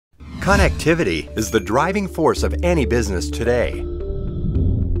Connectivity is the driving force of any business today.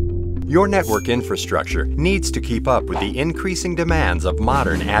 Your network infrastructure needs to keep up with the increasing demands of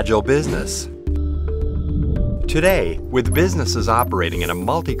modern agile business. Today, with businesses operating in a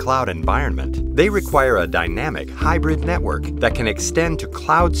multi-cloud environment, they require a dynamic hybrid network that can extend to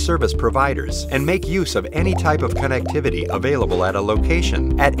cloud service providers and make use of any type of connectivity available at a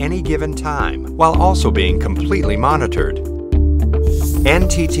location at any given time, while also being completely monitored.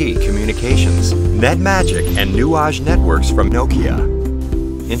 NTT Communications, NetMagic and NuAge Networks from Nokia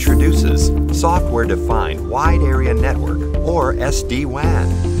introduces Software-Defined Wide Area Network, or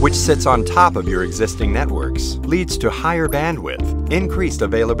SD-WAN, which sits on top of your existing networks, leads to higher bandwidth, increased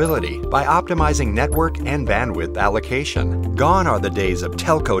availability by optimizing network and bandwidth allocation. Gone are the days of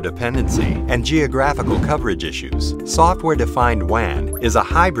telco dependency and geographical coverage issues. Software-Defined WAN is a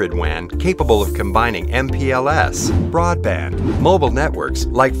hybrid WAN capable of combining MPLS, broadband, mobile networks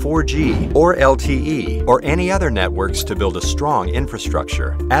like 4G or LTE, or any other networks to build a strong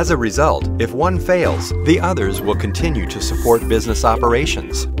infrastructure. As a result, if one fails, the others will continue to support business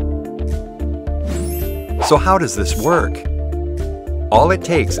operations. So how does this work? All it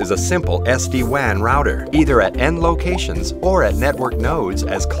takes is a simple SD-WAN router, either at end locations or at network nodes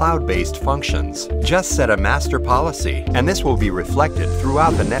as cloud-based functions. Just set a master policy, and this will be reflected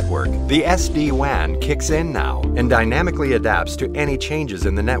throughout the network. The SD-WAN kicks in now and dynamically adapts to any changes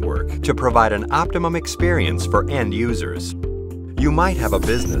in the network to provide an optimum experience for end users. You might have a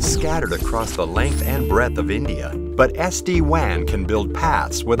business scattered across the length and breadth of India, but SD-WAN can build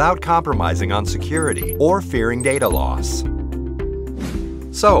paths without compromising on security or fearing data loss.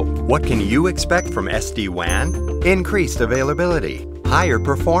 So, what can you expect from SD-WAN? Increased availability, higher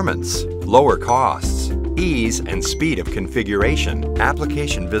performance, lower costs, ease and speed of configuration,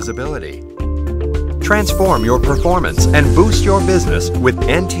 application visibility. Transform your performance and boost your business with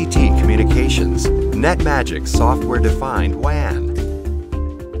NTT Communications, NetMagic Software-Defined WAN.